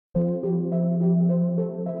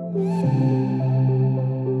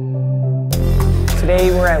Today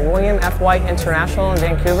we're at William F. International in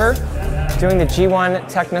Vancouver doing the G1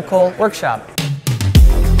 Technical Workshop.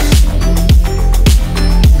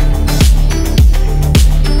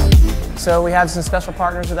 So we have some special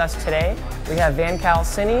partners with us today. We have Vancal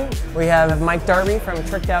Cine, we have Mike Darby from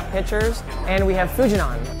Tricked Out Pictures, and we have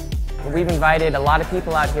FUJINON. We've invited a lot of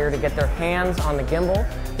people out here to get their hands on the gimbal.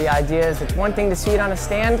 The idea is it's one thing to see it on a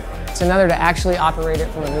stand, it's another to actually operate it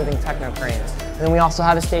from the moving techno cranes. And then we also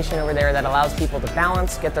have a station over there that allows people to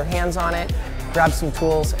balance, get their hands on it, grab some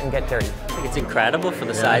tools, and get dirty. I think it's incredible for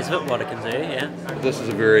the size of it, what it can do, yeah. This is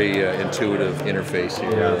a very intuitive interface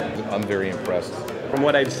here. Yeah. I'm very impressed. From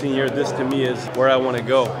what I've seen here, this to me is where I want to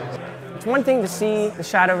go. It's one thing to see the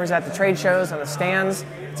Shotovers at the trade shows, on the stands.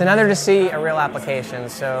 It's another to see a real application.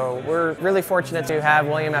 So we're really fortunate to have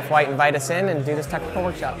William F. White invite us in and do this technical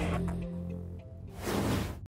workshop.